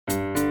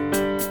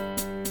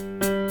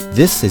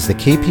This is the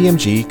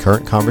KPMG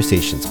Current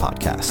Conversations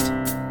podcast,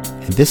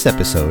 and this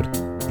episode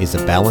is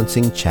a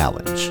balancing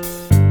challenge.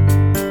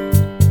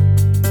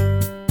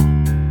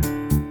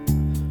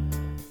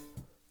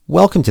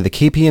 Welcome to the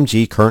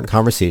KPMG Current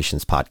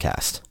Conversations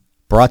podcast,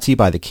 brought to you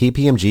by the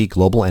KPMG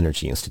Global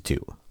Energy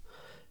Institute.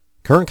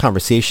 Current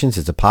Conversations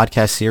is a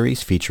podcast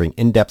series featuring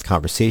in-depth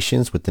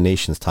conversations with the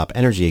nation's top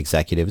energy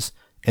executives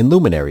and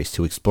luminaries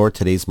to explore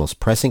today's most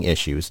pressing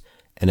issues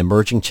and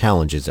emerging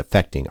challenges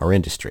affecting our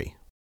industry.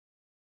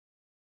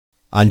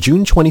 On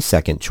June 22,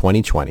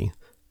 2020,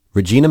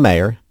 Regina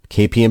Mayer,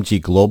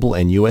 KPMG Global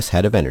and U.S.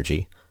 Head of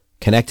Energy,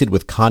 connected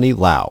with Connie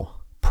Lau,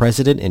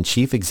 President and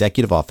Chief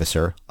Executive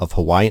Officer of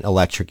Hawaiian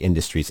Electric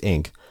Industries,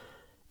 Inc.,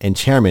 and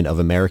Chairman of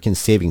American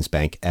Savings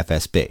Bank,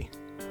 FSB.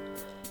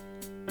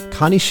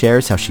 Connie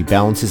shares how she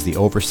balances the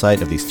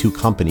oversight of these two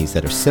companies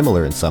that are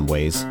similar in some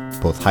ways,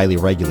 both highly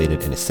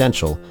regulated and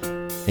essential,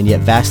 and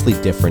yet vastly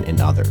different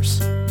in others.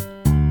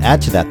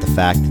 Add to that the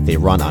fact that they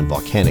run on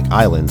volcanic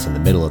islands in the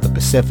middle of the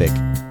Pacific,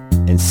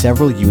 and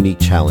several unique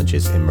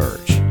challenges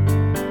emerge.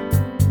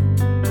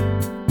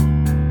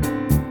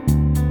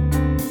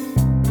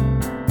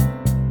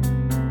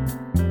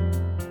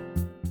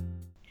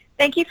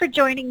 Thank you for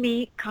joining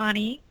me,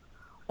 Connie.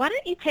 Why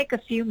don't you take a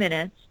few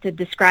minutes to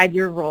describe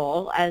your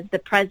role as the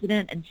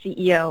President and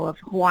CEO of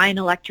Hawaiian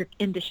Electric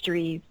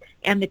Industries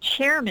and the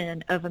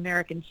Chairman of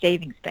American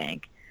Savings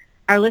Bank?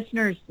 Our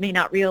listeners may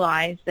not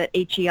realize that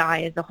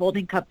HEI is a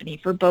holding company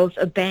for both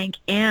a bank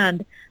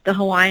and the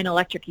Hawaiian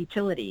Electric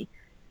Utility.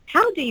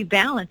 How do you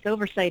balance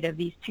oversight of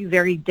these two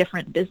very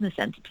different business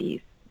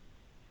entities?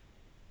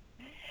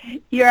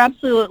 You're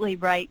absolutely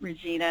right,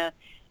 Regina.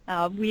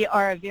 We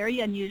are a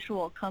very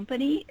unusual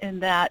company in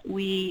that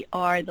we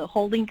are the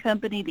holding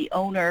company, the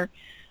owner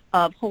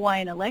of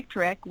Hawaiian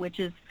Electric, which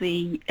is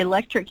the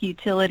electric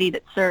utility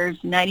that serves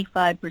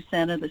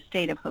 95% of the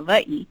state of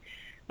Hawaii.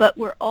 But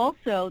we're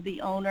also the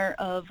owner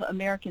of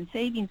American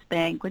Savings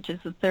Bank, which is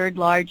the third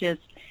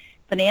largest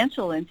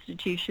financial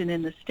institution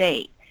in the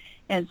state.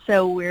 And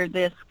so we're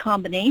this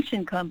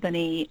combination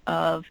company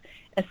of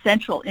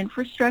essential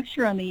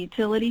infrastructure on the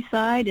utility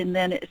side and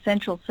then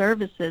essential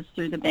services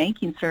through the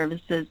banking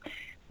services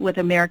with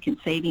American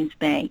Savings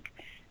Bank.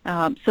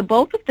 So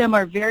both of them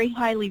are very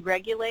highly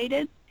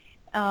regulated,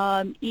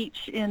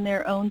 each in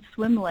their own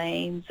swim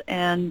lanes,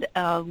 and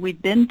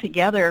we've been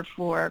together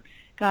for,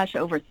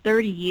 over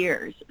 30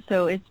 years.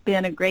 So it's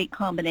been a great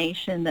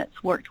combination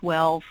that's worked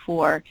well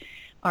for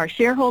our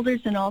shareholders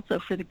and also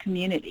for the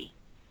community.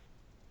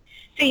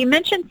 So you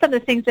mentioned some of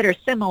the things that are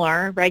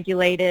similar,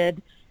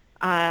 regulated,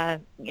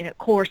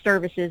 core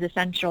services,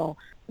 essential.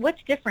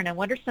 What's different, and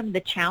what are some of the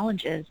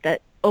challenges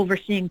that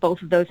overseeing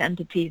both of those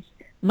entities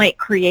might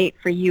create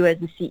for you as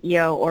the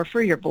CEO or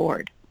for your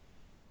board?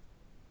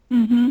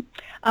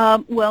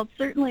 Well,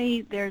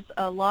 certainly there's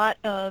a lot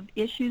of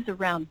issues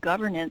around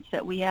governance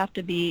that we have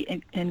to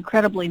be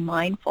incredibly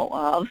mindful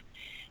of,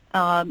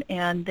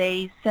 and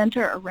they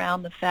center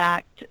around the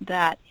fact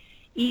that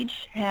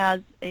each has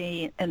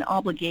an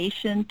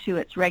obligation to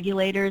its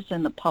regulators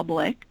and the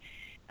public,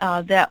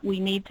 that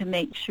we need to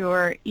make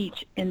sure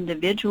each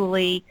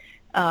individually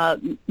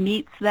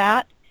meets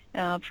that.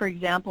 For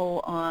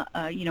example, on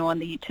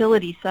the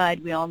utility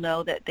side, we all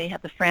know that they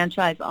have the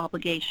franchise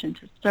obligation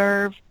to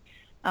serve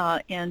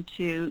and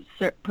to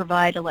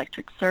provide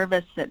electric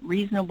service at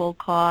reasonable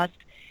cost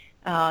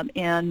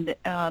and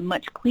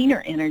much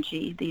cleaner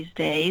energy these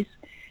days.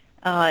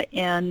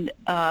 And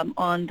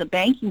on the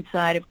banking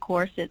side, of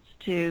course, it's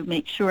to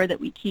make sure that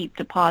we keep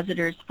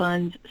depositors'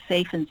 funds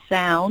safe and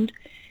sound,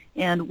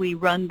 and we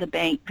run the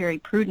bank very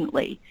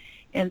prudently.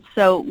 And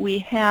so we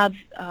have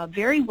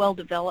very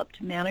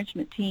well-developed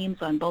management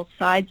teams on both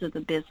sides of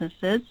the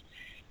businesses.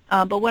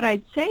 But what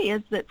I'd say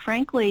is that,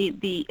 frankly,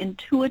 the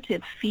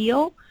intuitive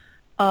feel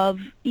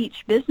of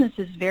each business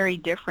is very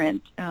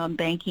different,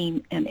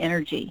 banking and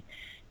energy.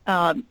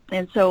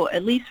 And so,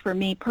 at least for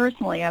me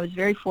personally, I was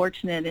very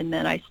fortunate in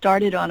that I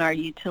started on our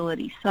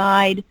utility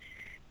side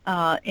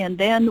and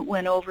then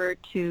went over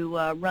to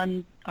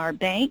run our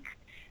bank.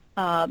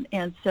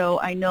 And so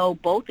I know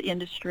both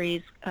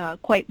industries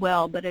quite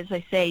well, but as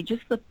I say,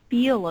 just the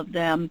feel of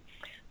them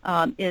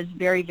is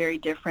very, very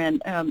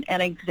different.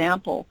 An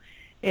example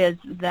is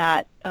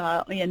that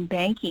in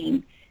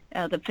banking,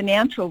 the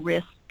financial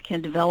risk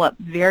can develop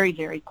very,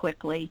 very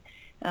quickly.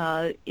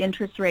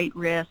 Interest rate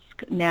risk,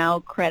 now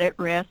credit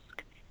risk,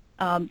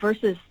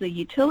 versus the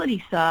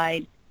utility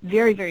side,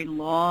 very, very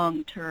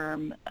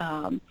long-term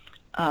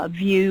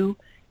view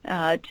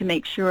to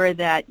make sure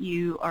that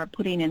you are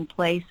putting in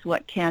place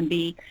what can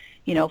be,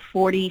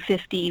 40,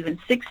 50, even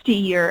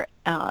 60-year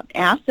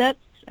assets,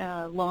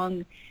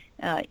 long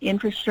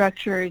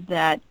infrastructure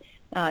that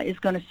is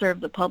going to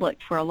serve the public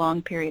for a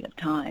long period of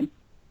time.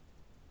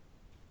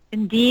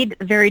 Indeed,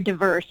 very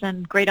diverse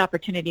and great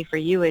opportunity for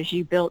you as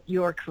you built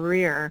your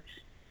career.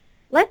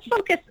 Let's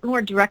focus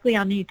more directly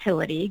on the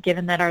utility,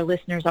 given that our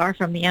listeners are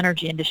from the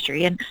energy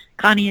industry. And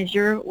Connie, as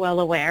you're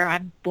well aware,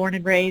 I'm born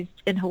and raised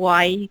in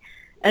Hawaii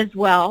as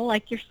well,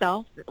 like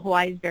yourself.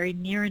 Hawaii is very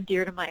near and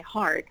dear to my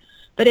heart.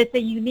 But it's a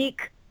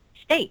unique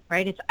state,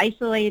 right? It's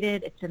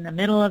isolated. It's in the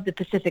middle of the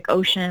Pacific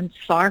Ocean,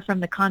 far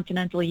from the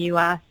continental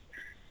U.S.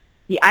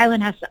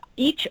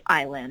 Each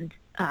island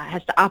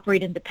has to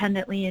operate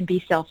independently and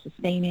be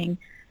self-sustaining.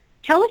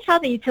 Tell us how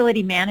the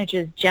utility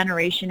manages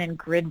generation and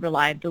grid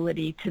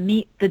reliability to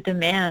meet the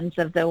demands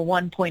of the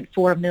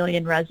 1.4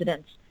 million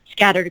residents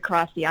scattered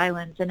across the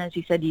islands. And as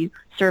you said, you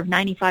serve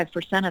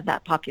 95% of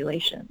that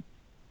population.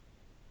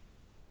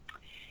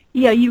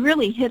 Yeah, you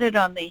really hit it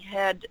on the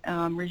head,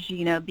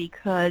 Regina,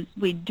 because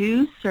we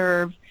do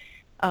serve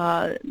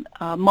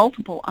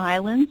multiple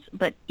islands,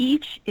 but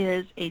each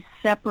is a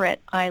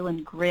separate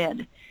island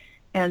grid.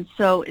 And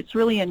so it's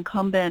really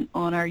incumbent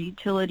on our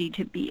utility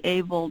to be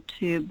able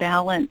to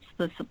balance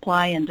the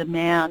supply and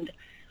demand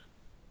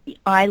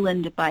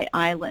island by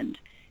island.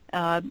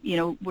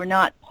 We're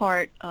not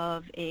part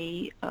of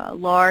a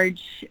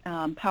large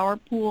power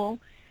pool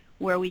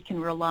where we can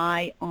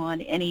rely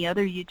on any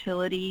other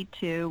utility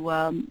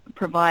to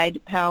provide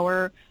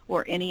power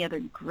or any other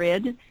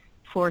grid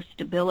for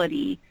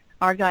stability.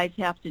 Our guys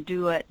have to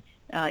do it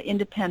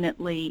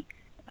independently,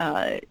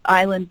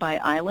 island by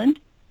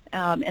island,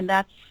 and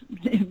that's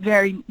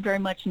very, very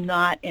much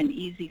not an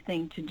easy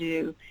thing to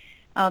do.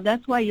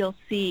 That's why you'll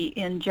see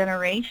in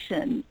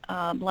generation,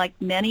 like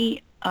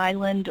many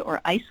island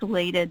or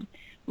isolated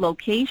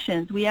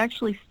locations, we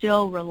actually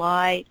still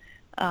rely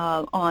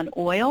on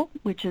oil,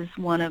 which is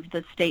one of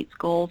the state's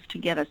goals to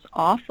get us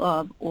off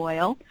of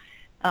oil.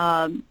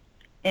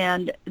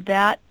 And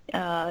that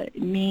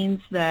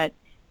means that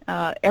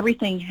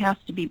everything has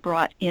to be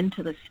brought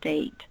into the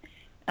state.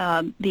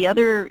 The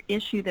other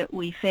issue that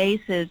we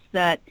face is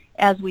that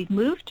as we've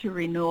moved to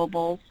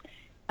renewables,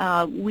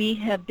 we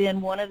have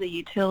been one of the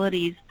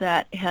utilities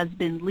that has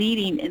been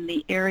leading in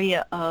the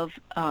area of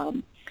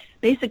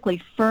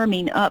basically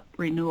firming up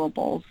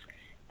renewables,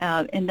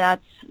 and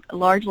that's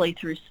largely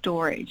through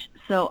storage.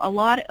 So a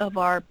lot of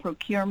our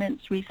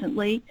procurements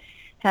recently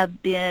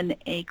have been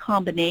a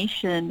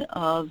combination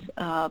of,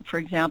 for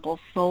example,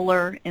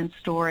 solar and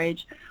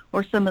storage,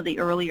 or some of the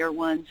earlier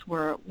ones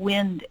were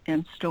wind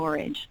and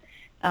storage.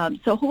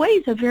 So Hawaii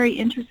is a very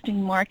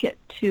interesting market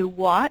to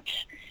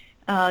watch,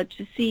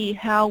 to see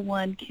how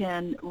one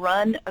can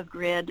run a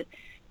grid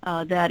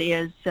that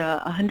is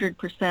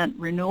 100%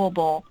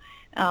 renewable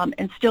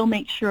and still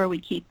make sure we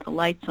keep the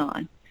lights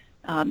on,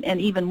 and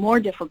even more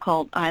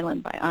difficult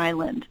island by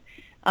island.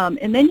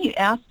 And then you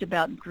asked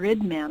about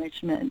grid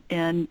management,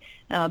 and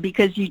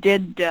because you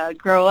did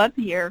grow up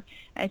here,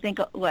 I think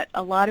what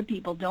a lot of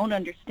people don't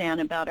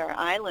understand about our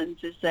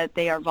islands is that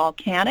they are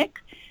volcanic.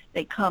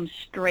 They come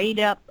straight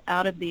up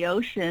out of the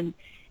ocean,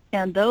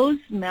 and those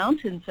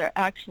mountains are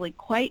actually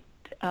quite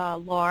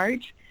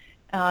large.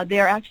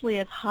 They're actually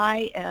as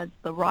high as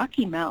the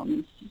Rocky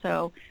Mountains.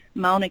 So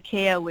Mauna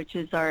Kea, which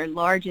is our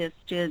largest,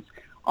 is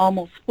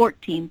almost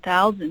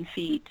 14,000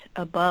 feet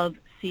above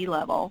sea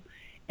level.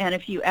 And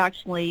if you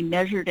actually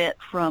measured it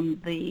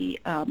from the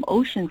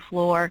ocean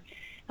floor,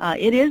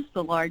 it is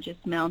the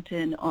largest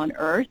mountain on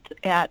Earth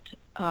at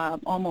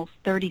almost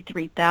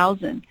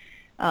 33,000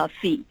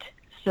 feet.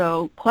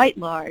 So quite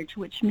large,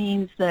 which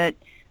means that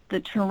the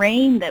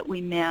terrain that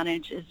we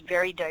manage is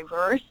very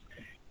diverse,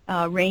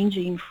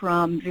 ranging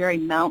from very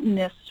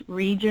mountainous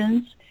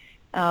regions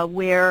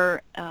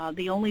where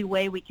the only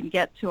way we can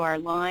get to our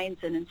lines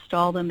and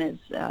install them is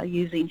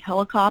using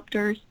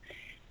helicopters,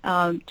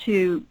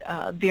 to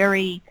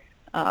very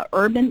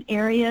urban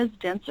areas,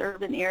 dense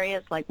urban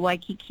areas like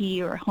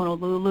Waikiki or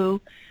Honolulu,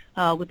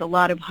 with a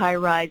lot of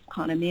high-rise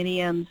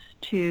condominiums,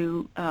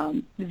 to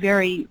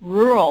very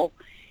rural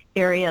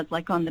areas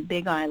like on the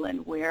Big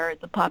Island where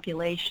the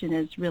population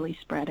is really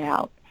spread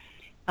out.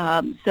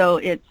 So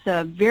it's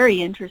very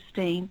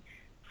interesting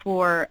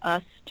for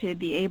us to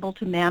be able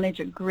to manage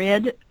a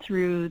grid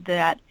through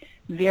that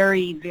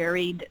very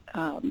varied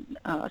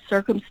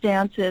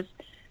circumstances.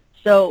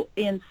 So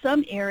in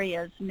some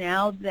areas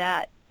now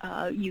that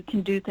you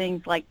can do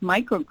things like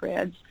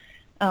microgrids,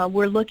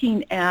 we're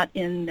looking at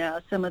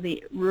in some of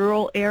the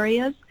rural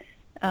areas,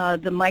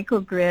 the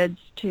microgrids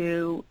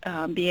to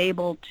be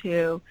able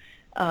to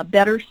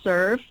better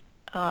serve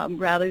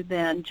rather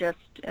than just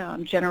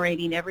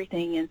generating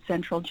everything in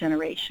central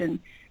generation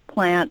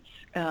plants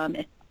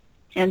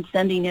and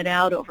sending it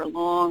out over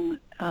long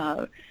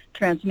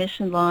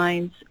transmission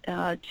lines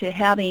to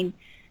having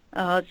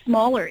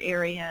smaller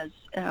areas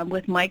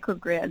with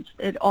microgrids.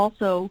 It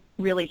also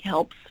really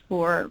helps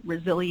for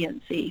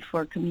resiliency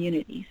for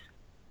communities.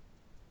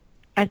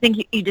 I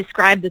think you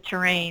described the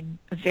terrain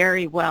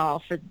very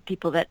well for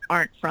people that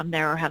aren't from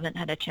there or haven't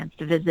had a chance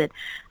to visit.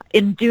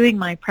 In doing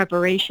my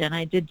preparation,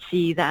 I did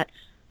see that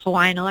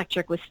Hawaiian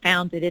Electric was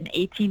founded in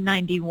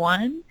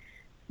 1891.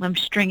 I'm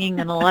stringing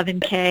an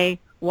 11K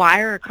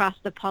wire across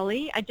the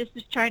Pali. I just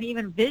was trying to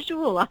even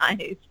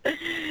visualize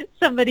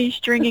somebody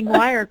stringing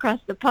wire across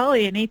the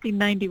Pali in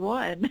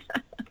 1891.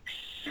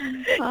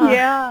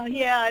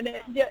 Yeah. And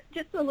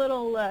just a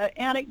little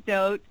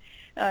anecdote.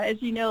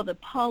 As you know, the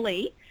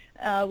Pali,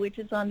 which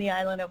is on the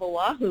island of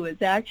Oahu,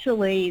 is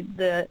actually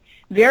the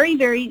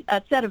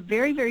a set of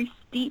very, very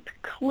steep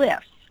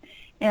cliffs.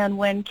 And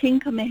when King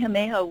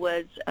Kamehameha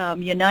was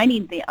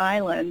uniting the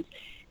islands,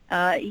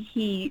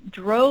 he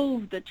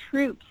drove the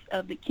troops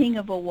of the King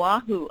of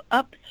Oahu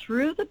up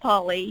through the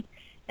Pali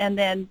and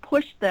then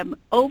pushed them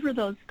over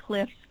those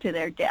cliffs to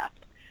their death.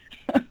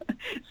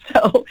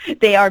 So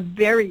they are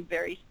very,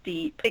 very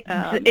steep.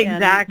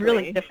 Exactly.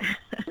 Really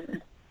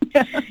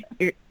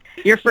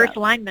your first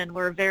linemen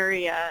were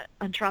very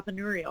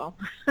entrepreneurial.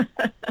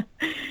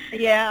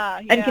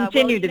 Yeah. And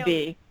continue to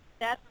be.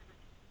 That's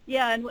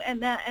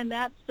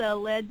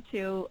led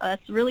to us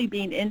really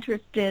being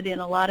interested in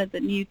a lot of the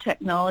new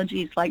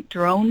technologies like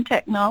drone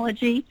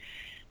technology,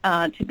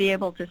 to be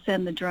able to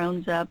send the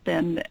drones up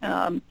and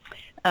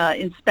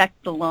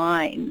inspect the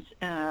lines.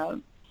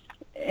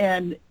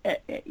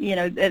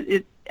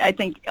 I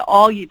think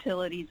all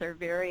utilities are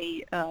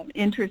very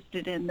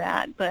interested in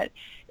that, but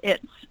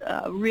it's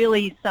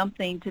really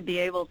something to be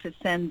able to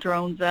send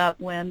drones up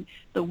when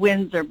the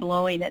winds are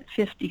blowing at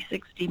 50,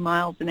 60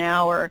 miles an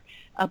hour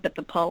up at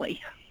the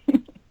Pali.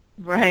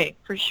 Right,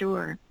 for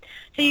sure.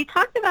 So you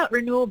talked about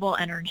renewable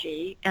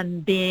energy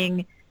and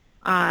being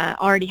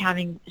already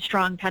having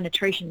strong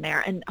penetration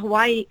there, and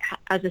Hawaii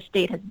as a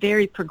state has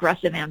very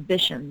progressive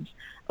ambitions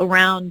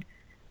around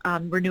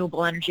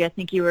renewable energy. I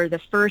think you were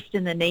the first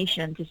in the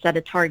nation to set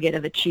a target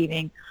of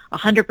achieving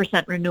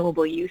 100%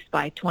 renewable use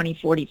by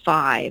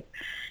 2045.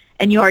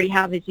 And you already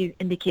have, as you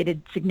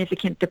indicated,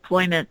 significant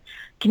deployment.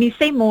 Can you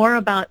say more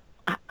about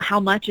how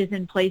much is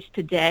in place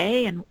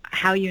today and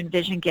how you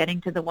envision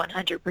getting to the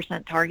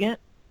 100% target?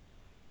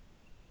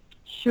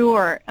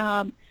 Sure.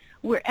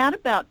 We're at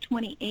about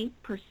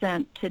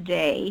 28%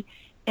 today,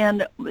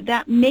 and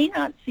that may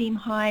not seem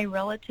high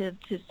relative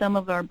to some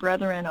of our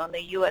brethren on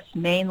the U.S.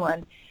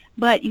 mainland,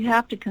 but you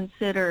have to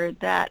consider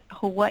that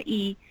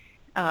Hawaii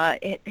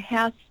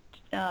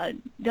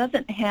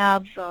doesn't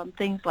have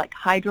things like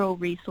hydro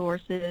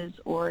resources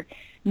or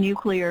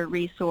nuclear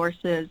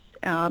resources,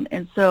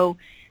 and so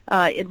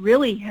it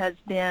really has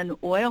been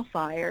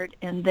oil-fired,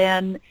 and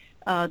then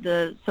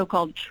the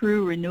so-called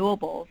true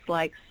renewables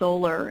like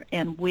solar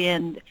and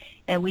wind,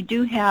 and we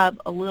do have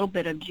a little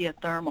bit of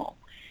geothermal.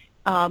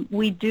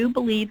 We do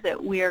believe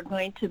that we are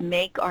going to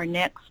make our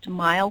next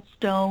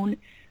milestone,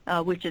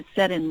 which is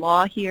set in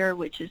law here,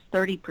 which is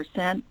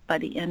 30% by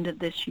the end of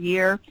this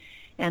year.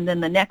 And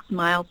then the next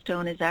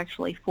milestone is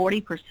actually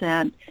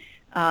 40%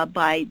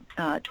 by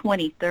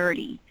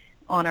 2030,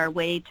 on our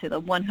way to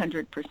the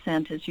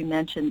 100%, as you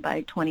mentioned,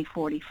 by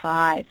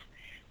 2045.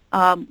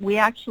 We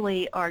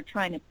actually are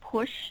trying to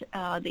push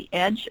the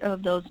edge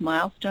of those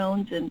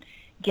milestones and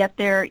get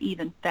there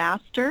even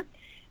faster.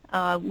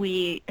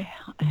 We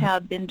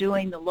have been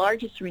doing the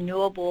largest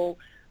renewable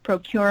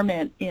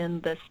procurement in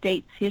the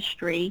state's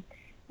history.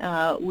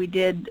 We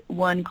did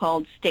one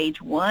called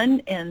Stage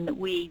 1, and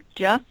we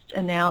just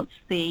announced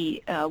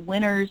the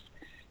winners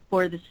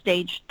for the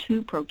Stage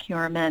 2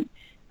 procurement.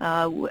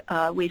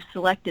 We've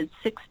selected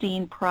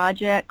 16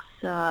 projects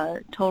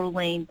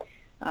totaling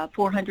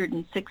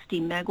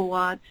 460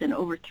 megawatts and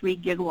over 3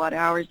 gigawatt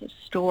hours of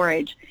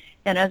storage.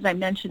 And as I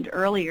mentioned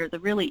earlier, the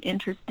really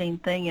interesting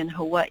thing in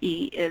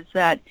Hawaii is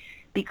that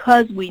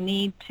because we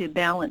need to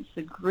balance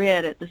the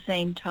grid at the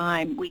same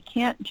time, we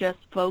can't just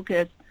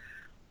focus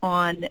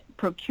on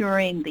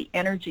procuring the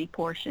energy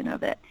portion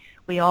of it.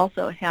 We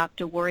also have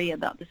to worry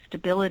about the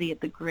stability of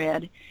the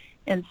grid.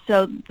 And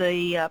so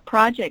the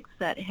projects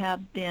that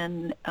have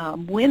been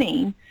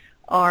winning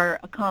are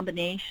a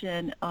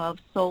combination of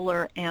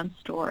solar and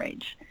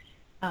storage.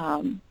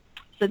 So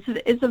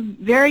it's a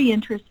very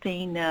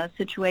interesting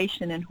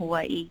situation in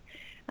Hawaii.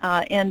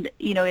 And,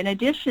 you know, in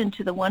addition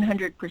to the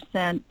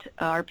 100%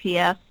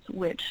 RPS,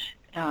 which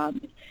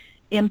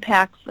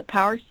impacts the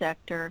power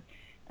sector,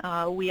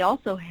 we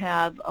also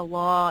have a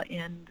law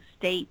in the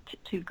state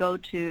to go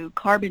to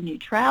carbon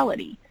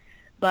neutrality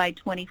by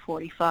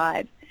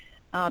 2045.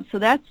 So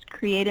that's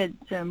created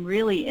some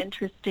really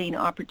interesting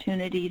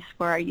opportunities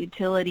for our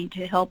utility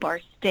to help our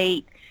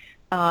state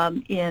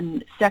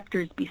in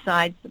sectors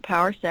besides the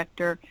power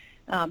sector,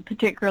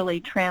 particularly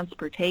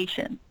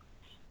transportation.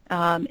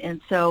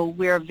 And so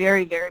we're a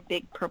very, very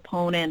big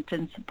proponent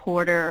and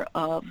supporter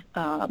of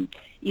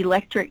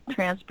electric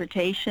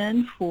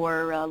transportation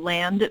for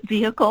land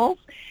vehicles,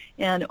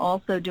 and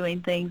also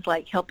doing things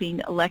like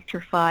helping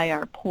electrify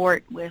our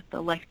port with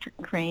electric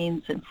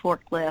cranes and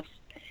forklifts.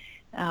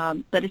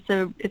 But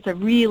it's a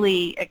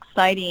really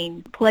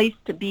exciting place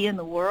to be in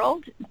the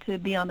world, to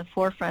be on the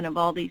forefront of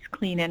all these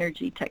clean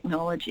energy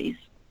technologies.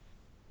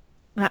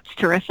 That's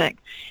terrific.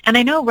 And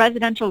I know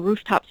residential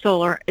rooftop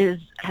solar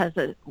has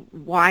a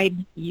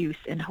wide use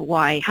in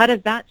Hawaii. How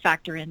does that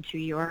factor into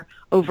your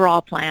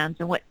overall plans,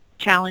 and what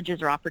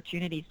challenges or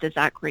opportunities does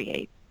that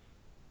create?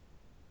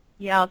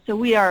 Yeah, so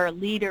we are a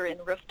leader in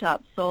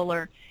rooftop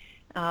solar.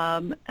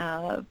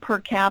 Per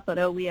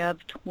capita, we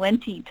have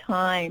 20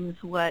 times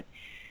what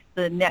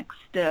the next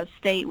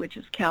state, which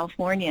is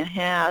California,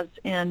 has.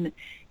 And,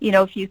 you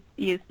know, if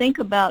you think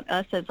about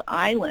us as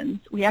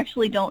islands, we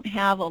actually don't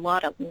have a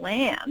lot of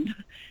land.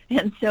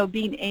 And so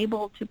being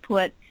able to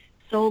put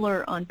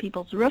solar on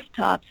people's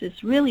rooftops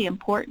is really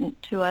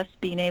important to us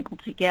being able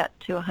to get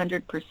to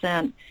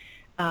 100%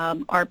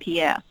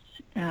 RPS.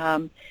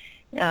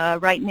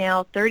 Right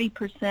now,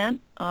 30%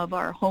 of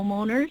our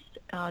homeowners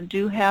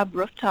do have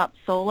rooftop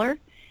solar,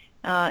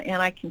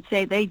 and I can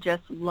say they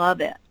just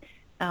love it.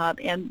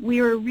 And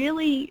we were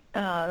really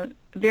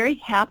very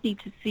happy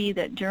to see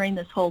that during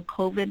this whole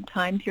COVID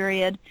time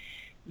period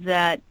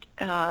that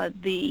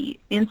the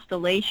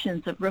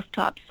installations of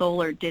rooftop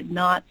solar did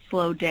not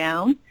slow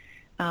down.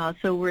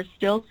 So we're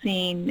still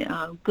seeing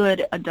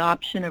good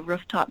adoption of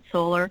rooftop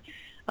solar.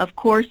 Of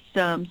course,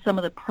 some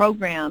of the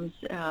programs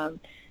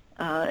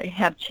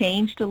have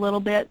changed a little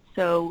bit.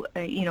 So,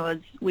 as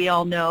we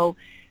all know,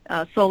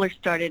 solar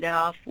started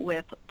off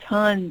with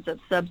tons of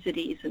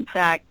subsidies. In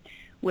fact,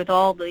 with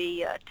all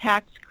the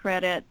tax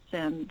credits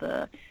and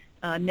the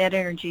net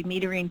energy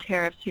metering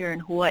tariffs here in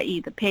Hawaii,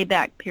 the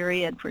payback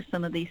period for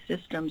some of these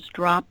systems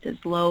dropped as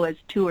low as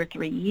 2 or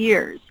 3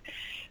 years.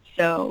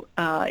 So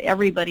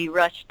everybody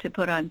rushed to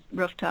put on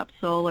rooftop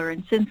solar,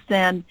 and since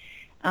then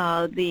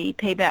the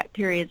payback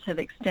periods have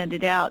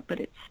extended out,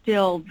 but it's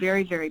still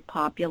very, very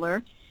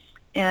popular.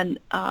 And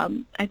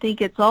I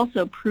think it's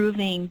also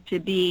proving to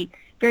be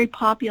very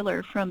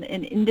popular from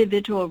an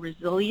individual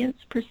resilience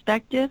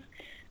perspective,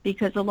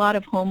 because a lot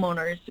of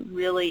homeowners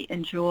really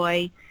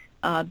enjoy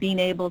being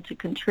able to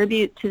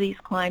contribute to these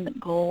climate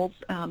goals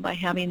by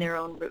having their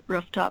own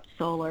rooftop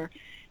solar,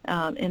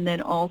 and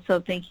then also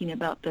thinking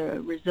about the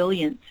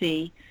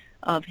resiliency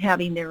of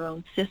having their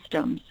own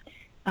systems.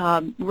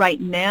 Right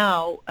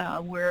now,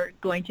 we're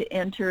going to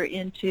enter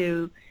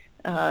into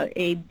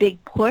a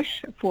big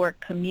push for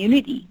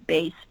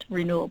community-based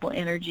renewable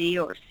energy,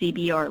 or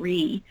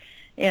CBRE,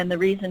 and the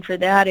reason for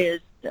that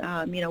is,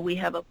 we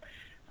have a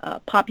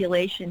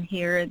population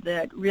here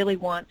that really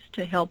wants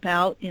to help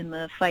out in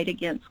the fight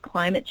against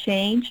climate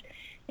change,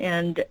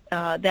 and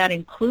that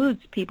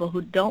includes people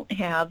who don't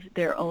have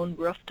their own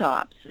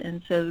rooftops.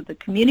 And so the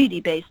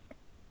community-based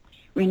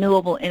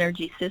renewable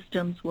energy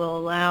systems will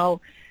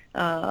allow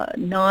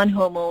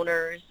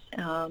non-homeowners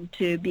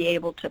to be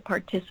able to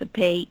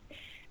participate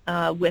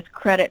with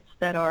credits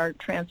that are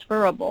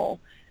transferable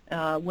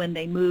when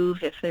they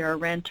move, if they're a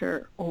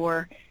renter,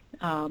 or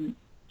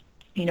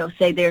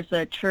say there's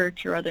a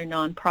church or other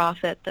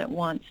nonprofit that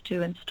wants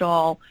to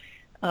install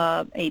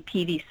a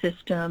PV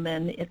system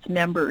and its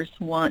members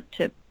want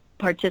to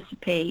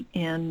participate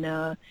in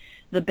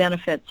the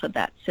benefits of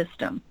that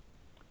system.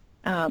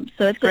 So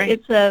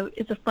it's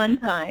a fun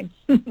time.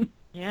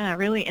 Yeah,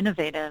 really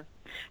innovative.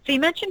 So you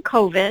mentioned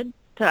COVID.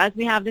 So as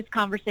we have this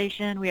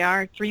conversation, we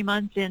are 3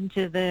 months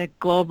into the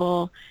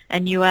global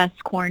and U.S.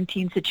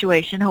 quarantine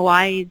situation.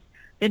 Hawaii's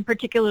been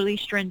particularly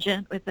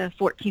stringent with a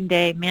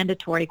 14-day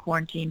mandatory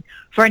quarantine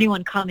for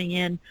anyone coming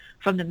in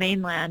from the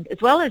mainland,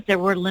 as well as there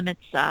were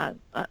limits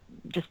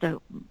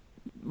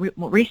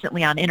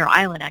recently on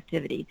inter-island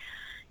activity.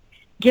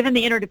 Given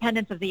the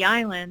interdependence of the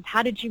islands,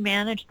 how did you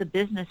manage the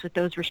business with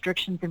those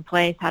restrictions in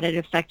place? How did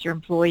it affect your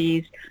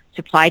employees,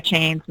 supply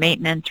chains,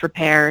 maintenance,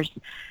 repairs?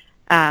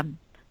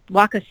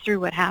 Walk us through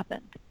what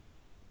happened.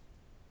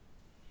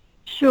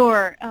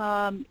 Sure.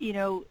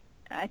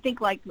 I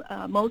think like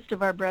most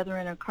of our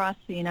brethren across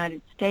the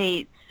United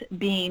States,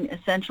 being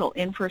essential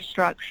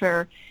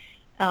infrastructure,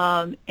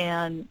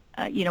 and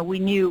we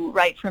knew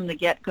right from the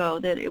get-go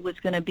that it was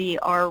going to be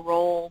our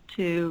role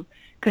to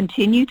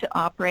continue to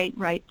operate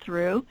right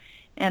through.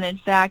 And in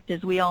fact,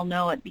 as we all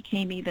know, it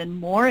became even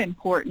more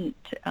important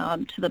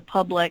to the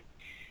public,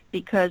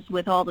 because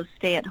with all the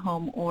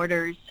stay-at-home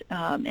orders,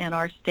 and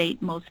our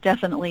state most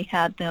definitely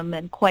had them,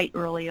 and quite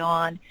early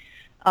on,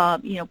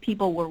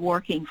 people were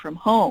working from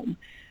home.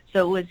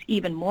 So it was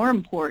even more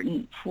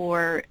important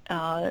for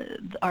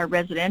our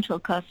residential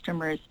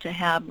customers to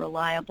have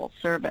reliable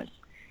service.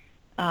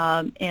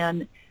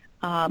 And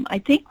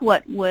I think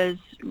what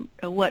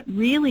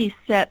really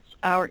sets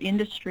our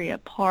industry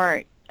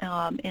apart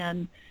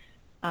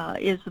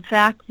is the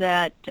fact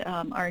that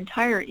our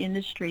entire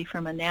industry,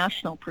 from a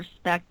national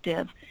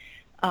perspective,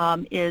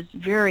 is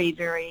very,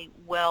 very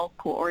well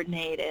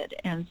coordinated.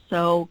 And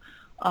so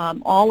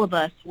all of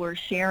us were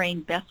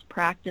sharing best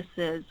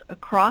practices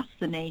across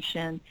the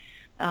nation,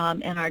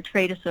 and our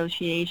trade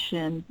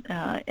association,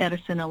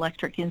 Edison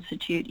Electric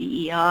Institute,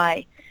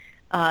 EEI,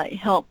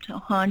 helped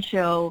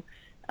honcho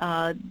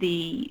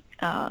the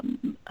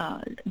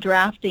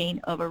drafting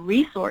of a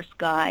resource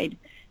guide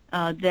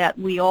that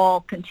we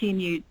all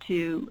continued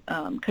to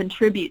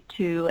contribute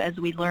to as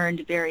we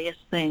learned various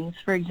things.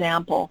 For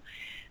example,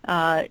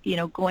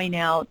 going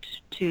out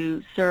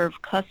to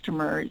serve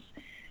customers.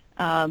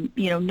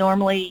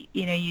 Normally,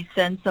 you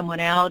send someone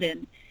out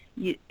and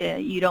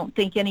you don't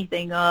think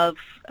anything of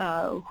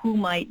who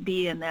might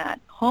be in that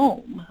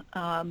home,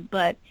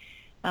 but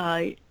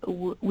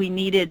we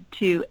needed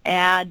to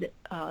add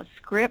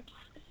scripts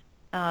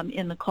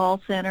in the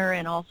call center,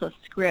 and also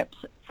scripts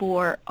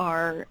for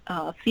our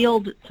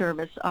field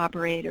service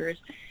operators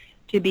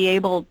to be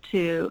able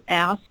to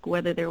ask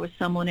whether there was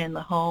someone in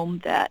the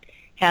home that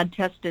had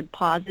tested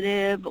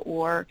positive,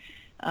 or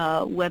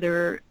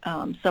whether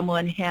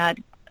someone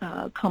had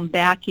come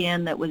back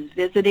in that was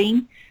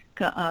visiting,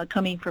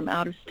 coming from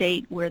out of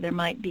state where there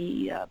might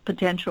be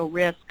potential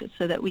risk,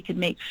 so that we could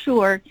make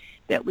sure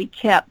that we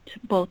kept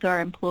both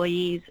our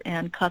employees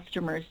and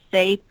customers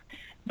safe,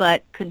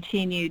 but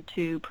continued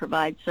to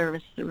provide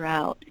service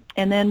throughout.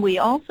 And then we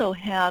also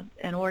have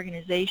an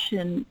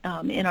organization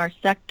in our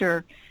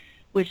sector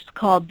which is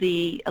called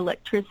the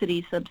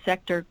Electricity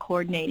Subsector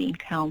Coordinating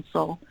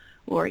Council,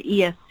 or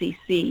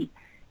ESCC.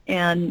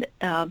 And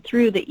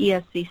through the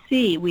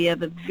ESCC, we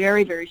have a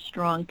very, very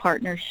strong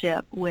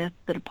partnership with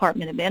the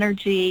Department of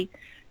Energy,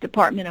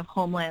 Department of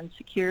Homeland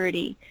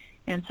Security.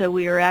 And so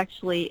we are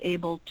actually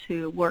able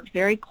to work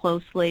very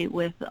closely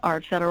with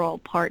our federal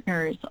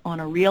partners on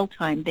a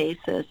real-time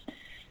basis.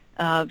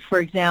 For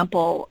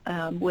example,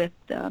 with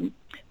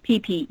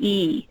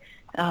PPE,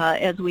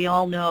 as we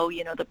all know,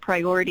 the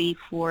priority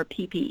for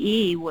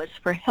PPE was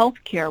for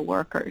healthcare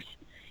workers.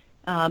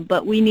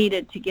 But we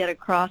needed to get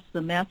across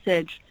the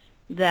message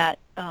that,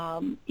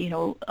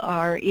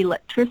 our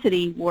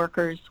electricity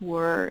workers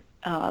were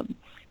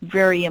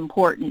very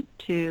important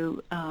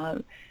to,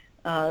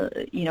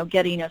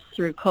 getting us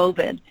through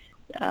COVID.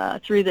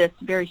 Through this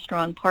very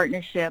strong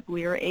partnership,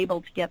 we were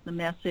able to get the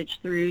message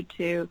through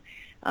to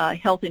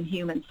Health and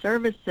Human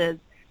Services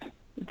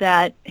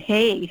that,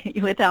 hey,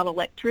 without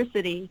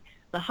electricity,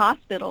 the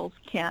hospitals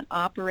can't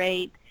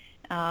operate,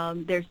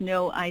 there's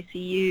no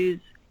ICUs,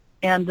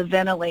 and the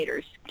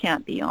ventilators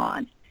can't be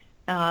on.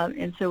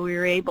 And so we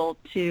were able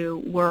to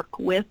work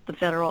with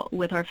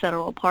our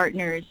federal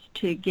partners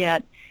to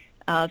get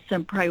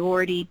some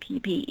priority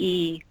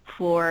PPE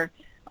for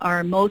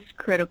our most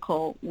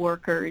critical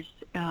workers,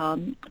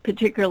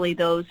 particularly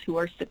those who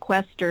are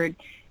sequestered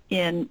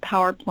in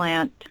power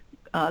plant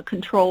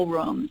control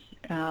rooms,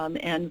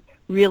 and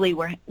really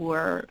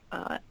we're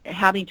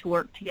having to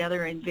work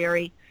together in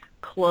very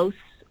close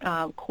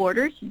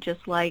quarters,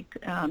 just like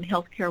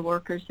healthcare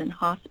workers in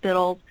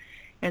hospitals.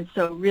 And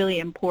so really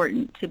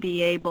important to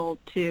be able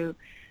to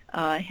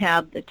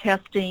have the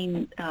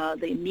testing,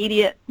 the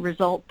immediate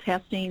result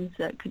testings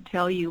that could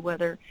tell you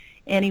whether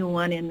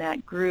anyone in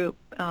that group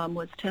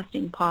was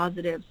testing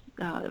positive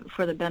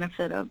for the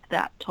benefit of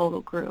that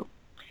total group.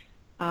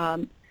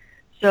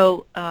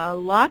 So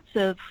lots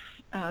of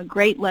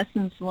great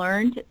lessons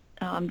learned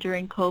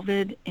during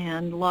COVID,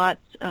 and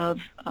lots of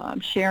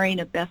sharing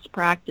of best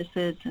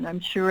practices, and I'm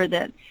sure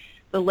that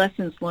the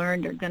lessons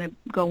learned are going to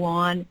go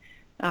on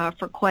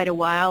for quite a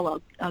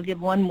while. I'll give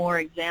one more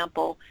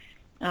example.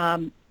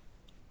 I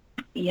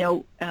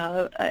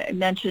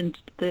mentioned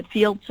the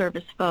field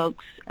service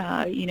folks.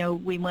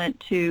 We went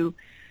to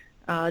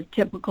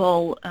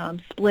typical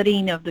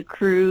splitting of the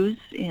crews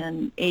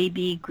in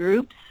A-B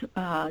groups,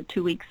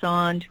 2 weeks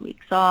on, 2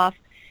 weeks off,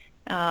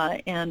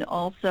 and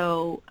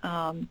also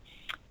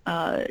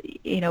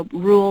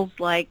rules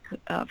like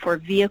for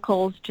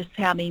vehicles, just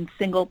having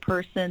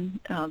single-person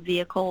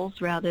vehicles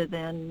rather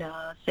than,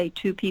 say,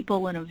 two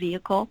people in a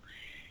vehicle.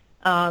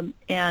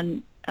 We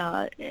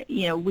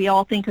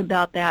all think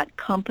about that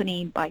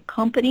company by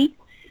company,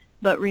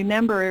 but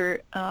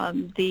remember,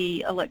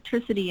 the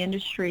electricity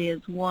industry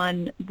is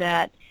one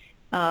that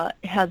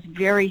has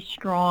very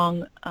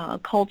strong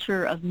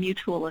culture of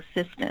mutual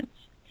assistance.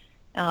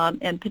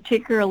 And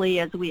particularly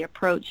as we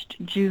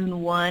approached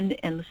June 1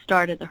 and the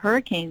start of the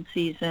hurricane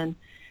season,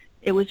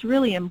 it was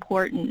really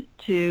important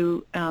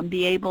to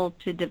be able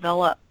to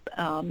develop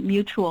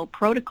mutual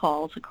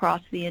protocols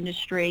across the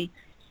industry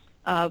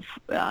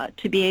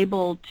to be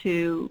able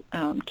to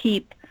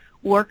keep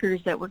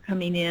workers that were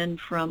coming in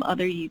from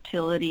other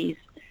utilities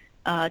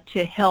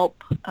to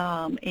help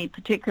a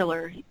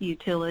particular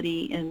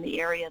utility in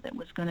the area that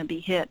was going to be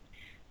hit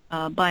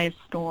by a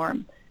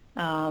storm.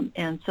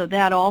 And so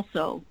that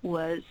also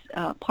was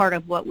part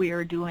of what we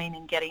were doing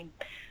in getting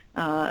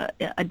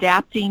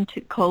adapting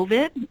to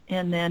COVID,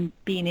 and then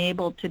being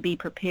able to be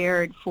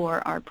prepared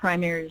for our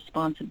primary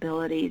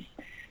responsibilities,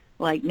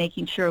 like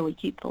making sure we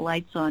keep the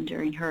lights on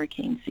during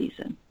hurricane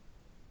season.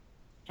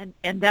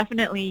 And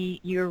definitely,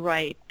 you're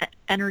right.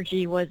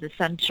 Energy is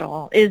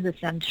essential,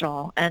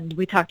 and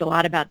we talked a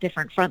lot about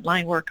different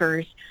frontline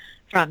workers,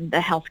 from the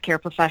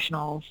healthcare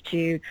professionals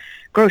to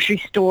grocery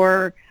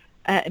store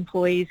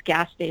employees,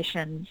 gas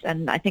stations,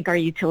 and I think our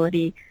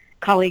utility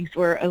colleagues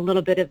were a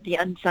little bit of the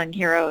unsung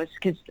heroes,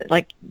 because,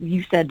 like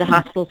you said, the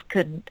hospitals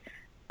couldn't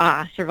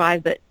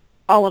survive, but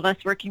all of us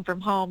working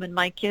from home, and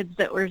my kids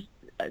that were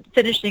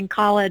finishing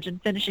college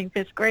and finishing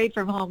 5th grade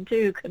from home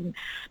too,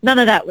 none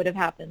of that would have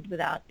happened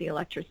without the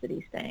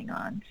electricity staying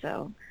on.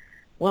 So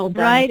well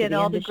done. Right, to and the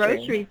all industry. the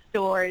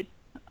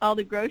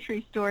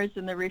grocery stores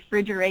and the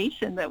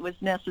refrigeration that was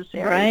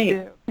necessary.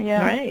 Right. Too.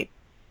 Yeah. Right.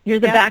 You're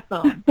the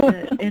backbone.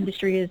 The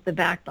industry is the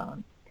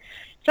backbone.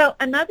 So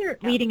another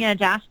leading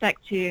edge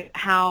aspect to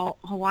how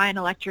Hawaiian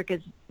Electric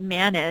is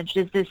managed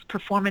is this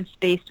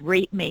performance-based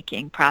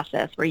rate-making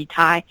process, where you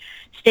tie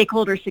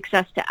stakeholder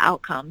success to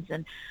outcomes.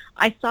 And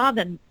I saw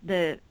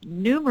the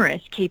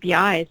numerous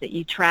KPIs that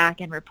you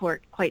track and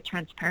report quite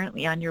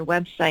transparently on your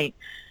website.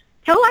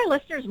 Tell our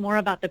listeners more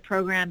about the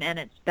program and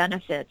its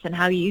benefits, and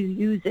how you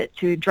use it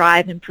to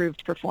drive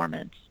improved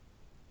performance.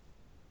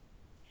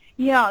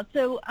 Yeah,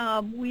 so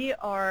we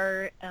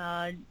are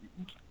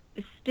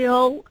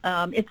still,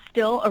 it's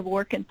still a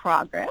work in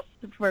progress,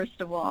 first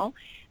of all.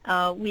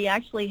 We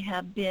actually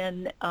have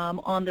been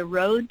on the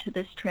road to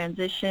this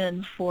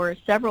transition for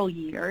several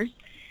years.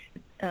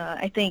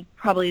 I think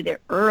probably the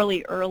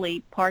early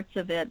parts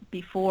of it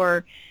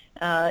before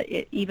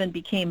it even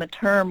became a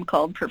term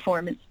called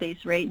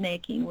performance-based rate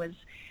making was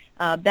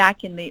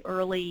back in the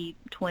early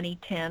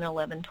 2010,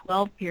 11,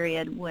 12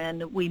 period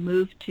when we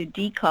moved to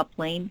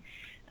decoupling.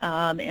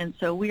 And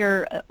so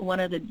we're one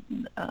of the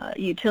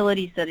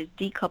utilities that is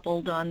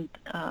decoupled on,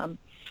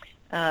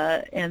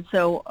 and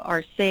so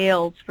our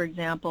sales, for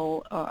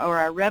example, or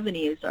our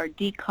revenues are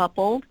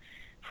decoupled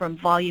from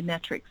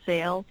volumetric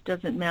sales.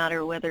 Doesn't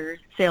matter whether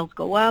sales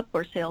go up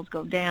or sales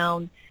go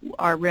down,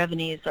 our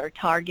revenues are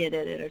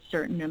targeted at a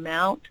certain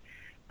amount.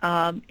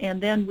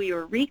 And then we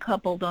were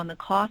recoupled on the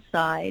cost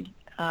side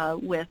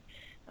with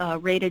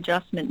rate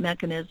adjustment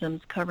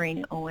mechanisms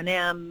covering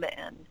O&M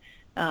and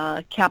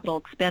capital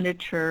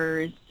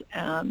expenditures. We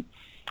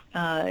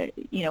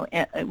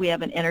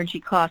have an energy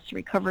cost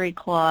recovery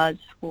clause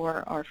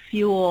for our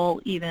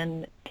fuel.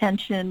 Even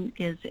pension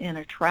is in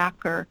a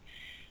tracker.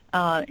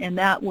 And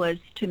that was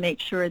to make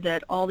sure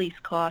that all these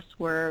costs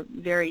were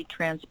very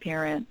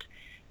transparent.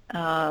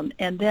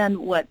 And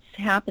then what's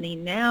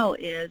happening now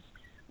is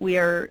we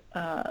are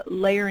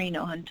layering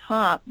on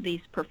top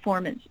these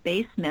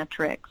performance-based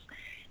metrics.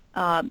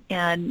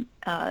 And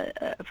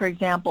for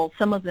example,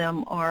 some of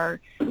them are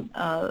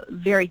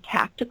very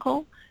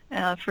tactical.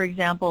 For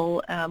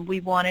example, we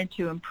wanted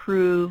to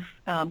improve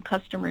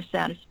customer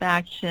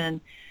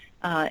satisfaction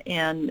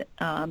and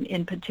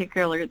in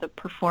particular the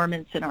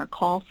performance in our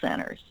call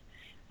centers.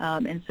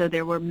 And so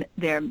there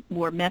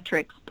were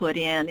metrics put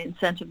in,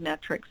 incentive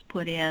metrics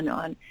put in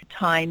on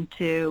time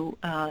to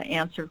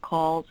answer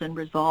calls and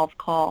resolve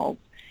calls,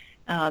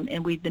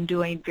 and we've been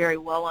doing very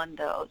well on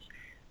those.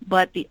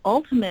 But the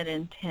ultimate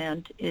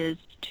intent is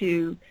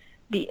to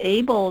be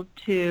able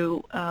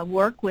to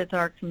work with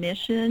our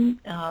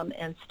commission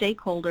and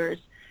stakeholders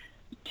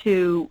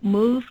to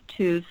move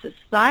to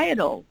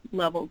societal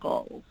level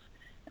goals.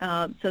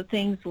 So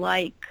things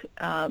like,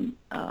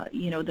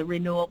 the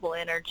renewable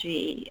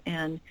energy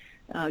and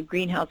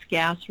greenhouse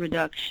gas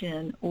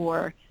reduction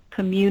or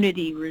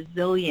community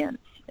resilience,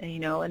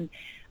 and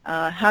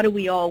how do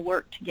we all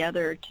work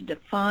together to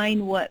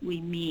define what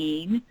we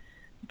mean,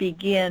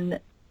 begin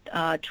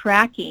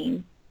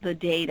tracking the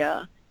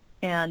data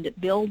and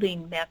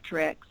building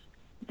metrics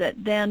that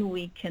then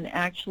we can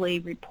actually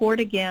report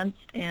against,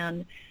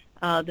 and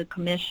the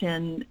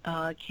commission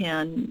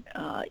can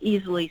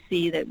easily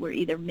see that we're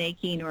either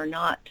making or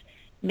not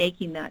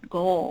making that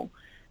goal.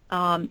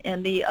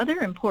 And the other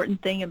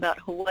important thing about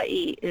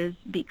Hawaii is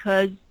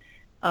because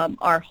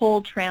our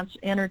whole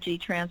energy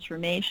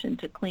transformation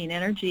to clean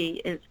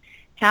energy is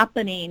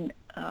happening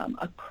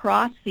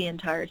across the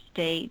entire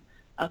state,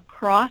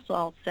 across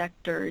all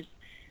sectors.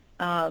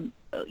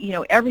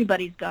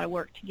 Everybody's got to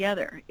work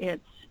together.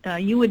 It's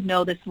you would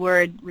know this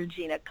word,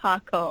 Regina,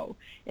 kako.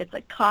 It's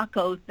a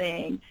kako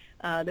thing,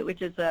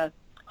 which is a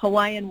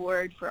Hawaiian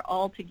word for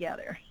all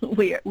together.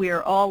 We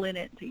are all in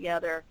it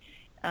together.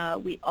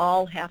 We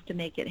all have to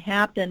make it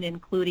happen,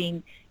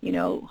 including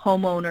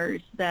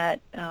homeowners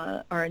that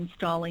are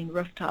installing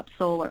rooftop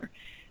solar.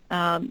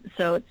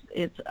 So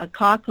it's a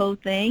kako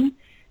thing,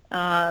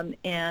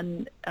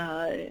 and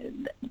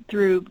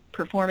through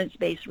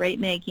performance-based rate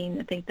making,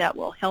 I think that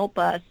will help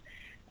us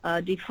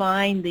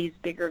define these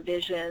bigger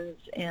visions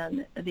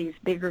and these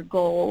bigger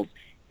goals,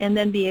 and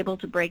then be able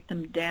to break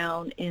them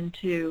down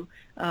into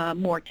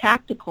more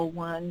tactical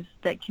ones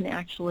that can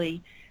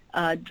actually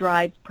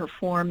drive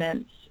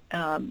performance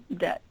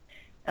that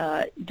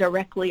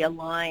directly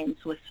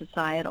aligns with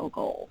societal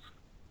goals.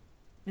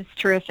 It's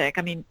terrific.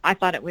 I mean, I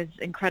thought it was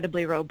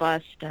incredibly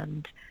robust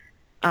and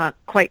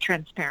quite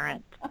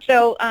transparent.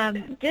 So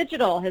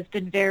digital has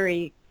been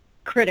very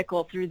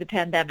critical through the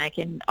pandemic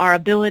and our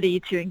ability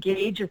to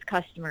engage with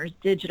customers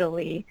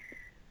digitally.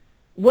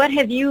 What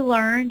have you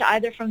learned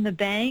either from the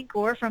bank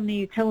or from the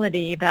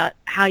utility about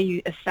how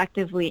you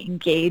effectively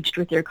engaged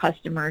with your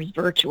customers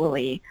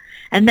virtually?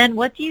 And then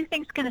what do you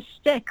think is going to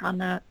stick on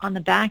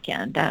the back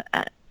end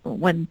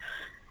when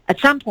at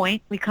some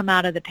point we come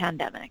out of the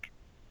pandemic?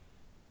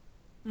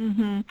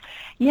 Mm-hmm.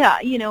 Yeah,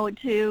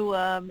 to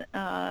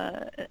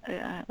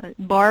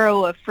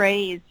borrow a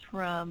phrase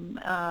from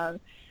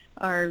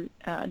our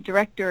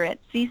director at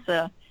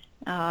CISA,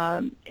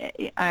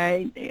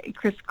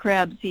 Chris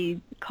Krebs, he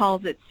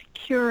calls it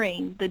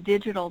securing the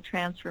digital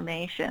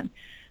transformation.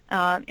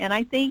 And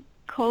I think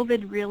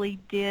COVID really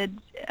did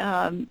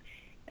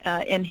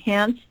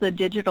enhance the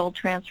digital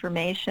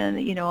transformation.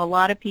 A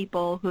lot of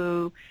people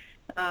who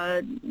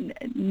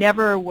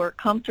never were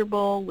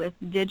comfortable with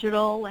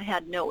digital,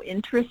 had no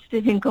interest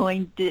in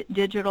going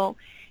digital,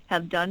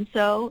 have done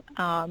so.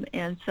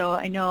 And so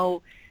I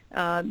know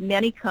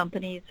many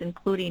companies,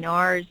 including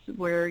ours,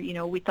 where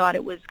we thought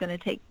it was going to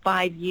take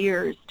 5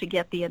 years to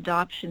get the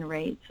adoption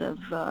rates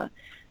of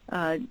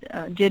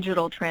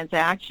digital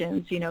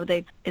transactions.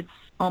 It's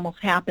almost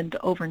happened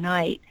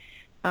overnight.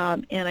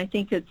 And I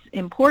think it's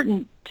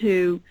important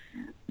to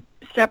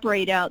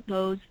separate out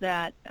those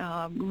that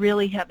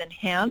really have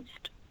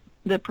enhanced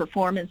the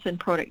performance and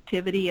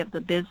productivity of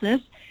the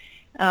business,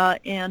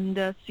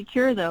 and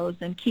secure those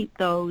and keep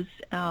those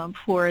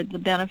for the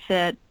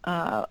benefit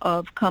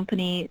of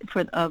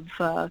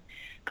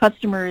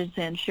customers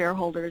and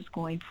shareholders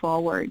going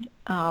forward.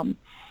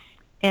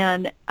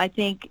 And I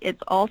think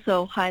it's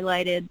also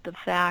highlighted the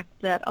fact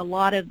that a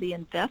lot of the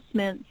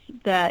investments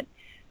that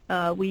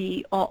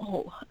we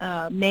all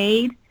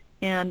made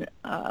and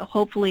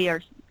hopefully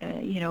are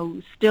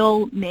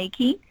still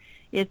making,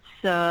 it's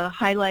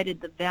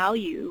highlighted the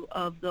value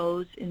of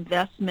those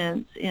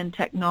investments in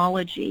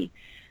technology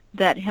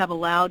that have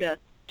allowed us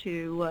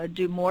to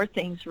do more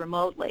things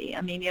remotely.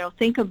 I mean,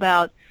 think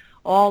about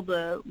all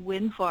the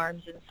wind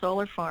farms and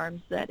solar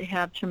farms that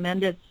have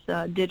tremendous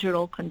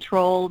digital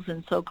controls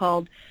and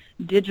so-called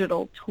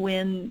digital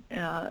twin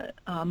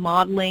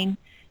modeling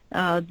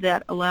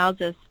that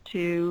allows us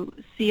to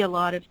see a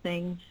lot of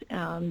things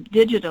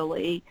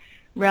digitally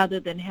rather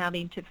than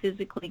having to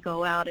physically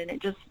go out, and it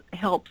just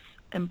helps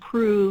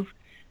improve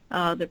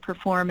the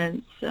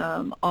performance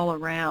all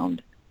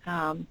around.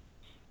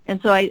 And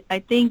so I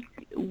think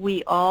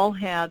we all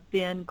have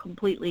been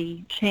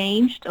completely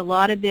changed. A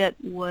lot of it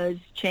was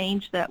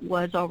change that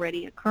was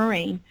already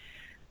occurring,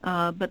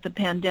 but the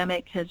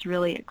pandemic has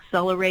really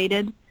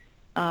accelerated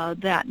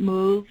that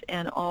move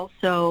and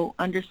also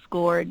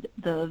underscored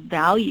the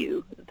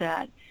value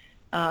that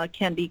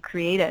can be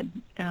created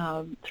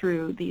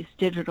through these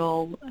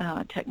digital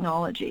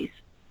technologies.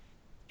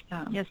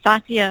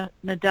 Satya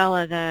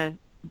Nadella, the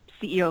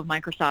CEO of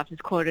Microsoft, is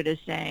quoted as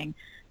saying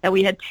that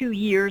we had 2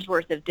 years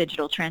worth of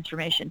digital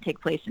transformation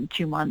take place in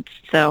 2 months.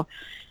 So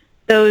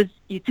those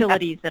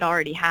utilities that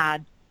already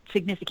had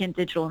significant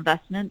digital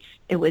investments,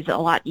 it was a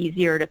lot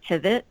easier to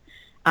pivot,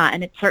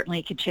 and it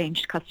certainly could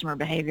change customer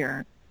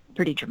behavior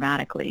pretty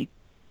dramatically.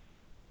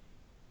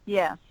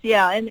 Yes,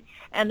 yeah,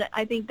 and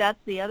I think that's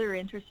the other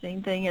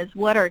interesting thing is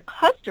what are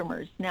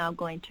customers now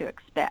going to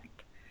expect?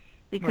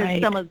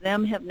 Because some of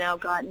them have now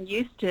gotten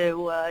used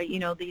to,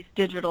 these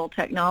digital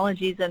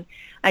technologies. And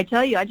I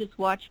tell you, I just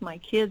watch my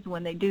kids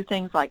when they do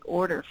things like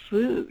order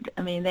food.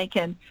 I mean, they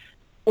can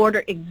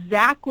order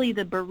exactly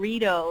the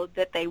burrito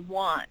that they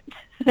want,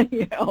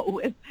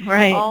 with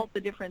all the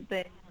different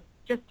things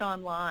just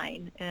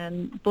online.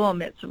 And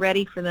boom, it's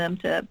ready for them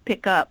to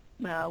pick up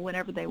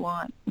whenever they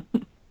want.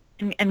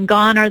 And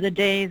gone are the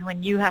days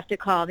when you have to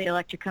call the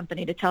electric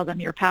company to tell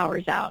them your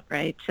power's out,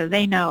 right? So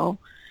they know.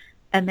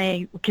 And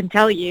they can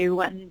tell you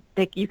when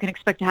you can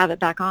expect to have it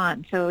back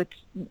on. So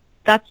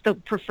that's the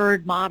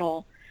preferred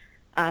model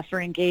for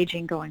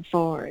engaging going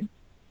forward.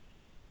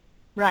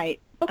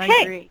 Right. Okay.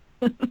 I agree.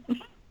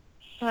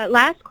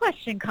 Last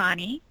question,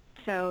 Connie.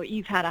 So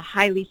you've had a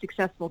highly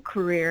successful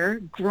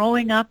career,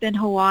 growing up in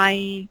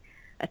Hawaii,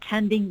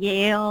 attending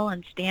Yale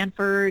and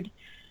Stanford,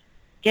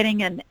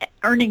 earning an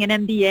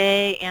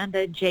MBA and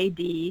a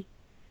JD.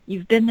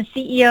 You've been the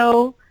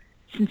CEO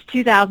since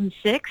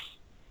 2006.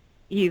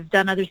 You've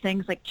done other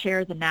things like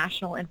chair the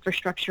National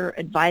Infrastructure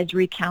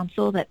Advisory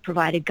Council that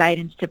provided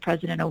guidance to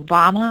President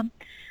Obama.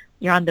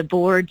 You're on the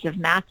boards of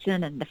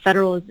Matson and the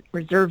Federal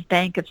Reserve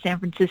Bank of San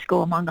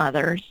Francisco, among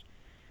others.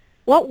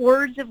 What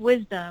words of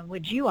wisdom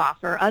would you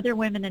offer other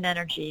women in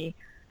energy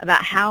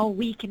about how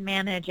we can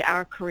manage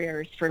our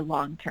careers for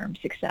long-term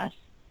success?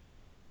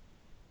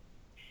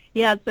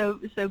 Yeah, so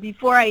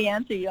before I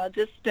answer you, I'll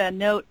just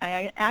note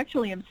I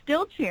actually am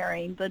still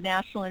chairing the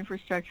National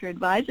Infrastructure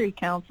Advisory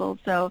Council,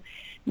 so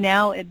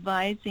now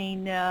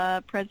advising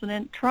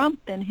President Trump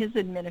and his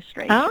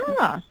administration.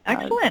 Ah,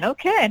 excellent.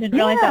 Okay, I didn't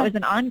realize that was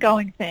an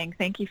ongoing thing.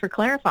 Thank you for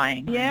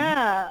clarifying.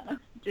 Yeah,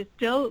 just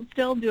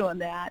still doing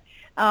that.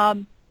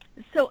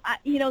 So,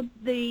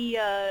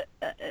 the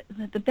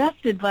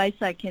best advice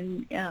I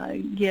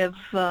can give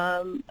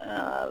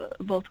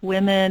both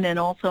women and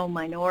also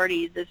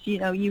minorities is,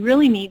 you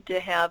really need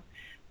to have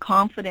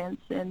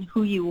confidence in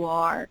who you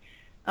are,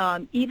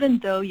 even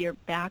though your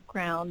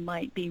background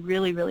might be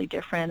really, really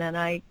different. And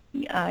I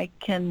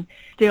can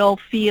still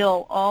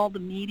feel all the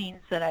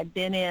meetings that I've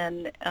been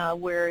in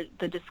where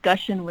the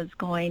discussion was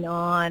going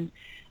on.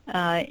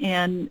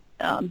 And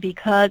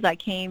because I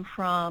came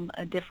from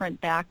a different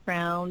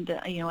background,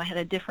 I had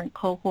a different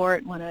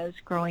cohort when I was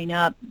growing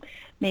up,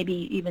 maybe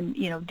even,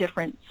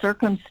 different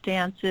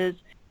circumstances,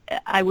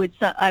 I would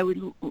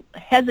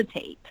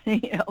hesitate,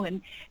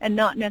 and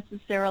not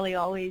necessarily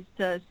always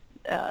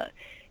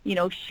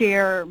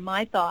share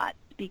my thoughts,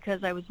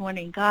 because I was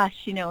wondering,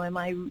 gosh, am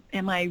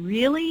I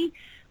really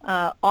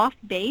off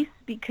base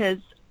because,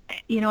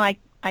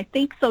 I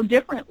think so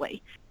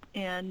differently.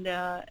 And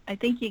I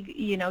think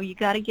you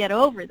got to get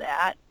over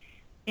that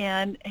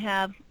and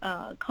have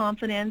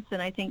confidence.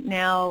 And I think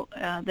now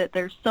that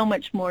there's so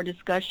much more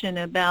discussion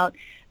about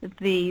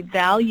the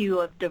value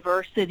of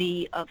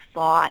diversity of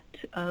thought,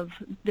 of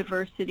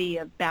diversity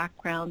of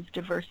backgrounds,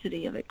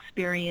 diversity of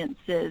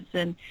experiences,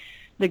 and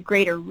the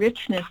greater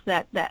richness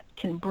that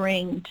can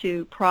bring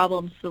to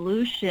problem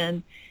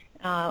solution,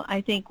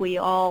 I think we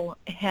all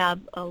have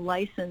a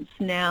license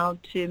now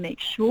to make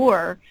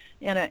sure,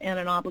 and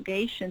an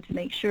obligation to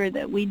make sure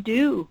that we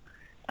do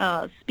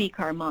speak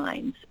our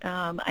minds.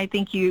 I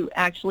think you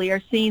actually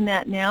are seeing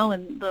that now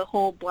in the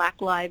whole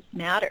Black Lives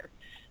Matter,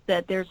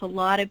 that there's a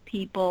lot of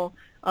people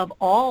of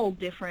all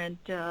different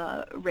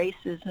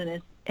races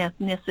and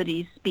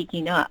ethnicities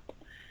speaking up,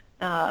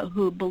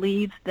 who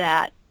believe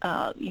that,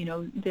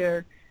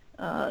 there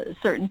are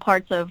certain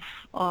parts of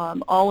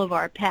all of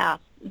our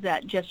past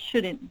that just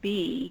shouldn't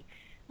be,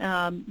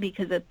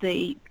 because at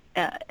the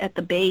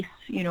base,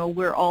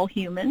 we're all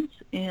humans,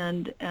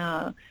 and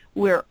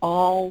we're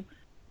all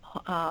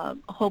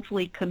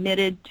hopefully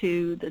committed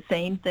to the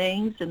same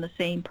things and the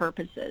same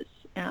purposes.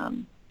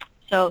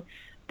 So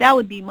that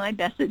would be my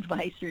best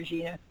advice,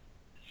 Regina.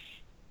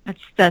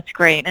 That's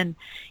great. And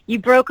you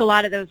broke a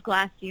lot of those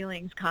glass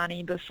ceilings,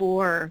 Connie,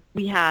 before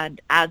we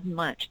had as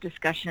much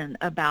discussion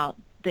about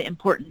the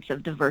importance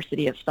of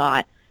diversity of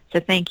thought. So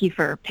thank you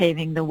for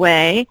paving the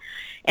way.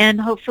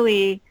 And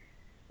hopefully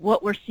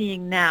what we're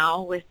seeing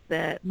now with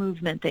the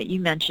movement that you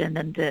mentioned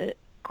and the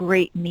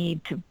great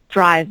need to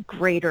drive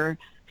greater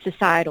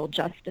societal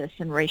justice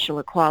and racial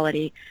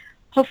equality,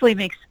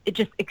 hopefully it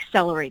just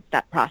accelerates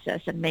that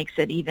process and makes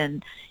it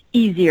even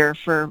easier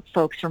for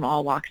folks from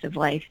all walks of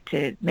life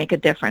to make a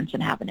difference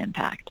and have an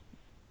impact.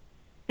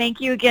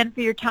 Thank you again for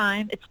your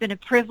time. It's been a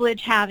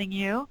privilege having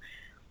you.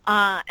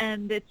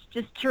 And it's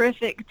just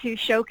terrific to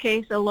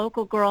showcase a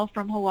local girl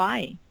from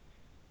Hawaii.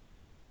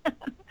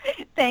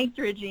 Thanks,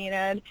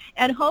 Regina.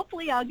 And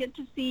hopefully I'll get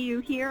to see you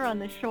here on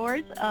the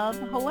shores of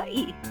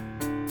Hawaii.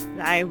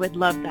 I would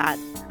love that.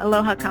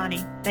 Aloha,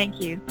 Connie.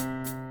 Thank you.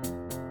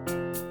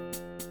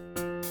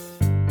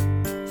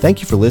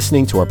 Thank you for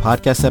listening to our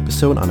podcast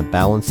episode on a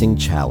balancing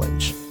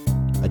challenge.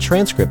 A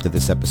transcript of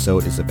this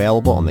episode is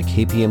available on the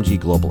KPMG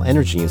Global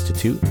Energy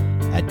Institute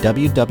at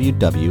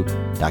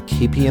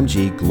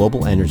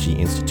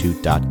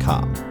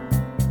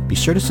www.kpmgglobalEnergyInstitute.com. Be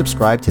sure to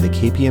subscribe to the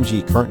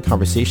KPMG Current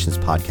Conversations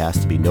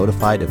podcast to be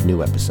notified of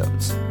new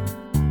episodes.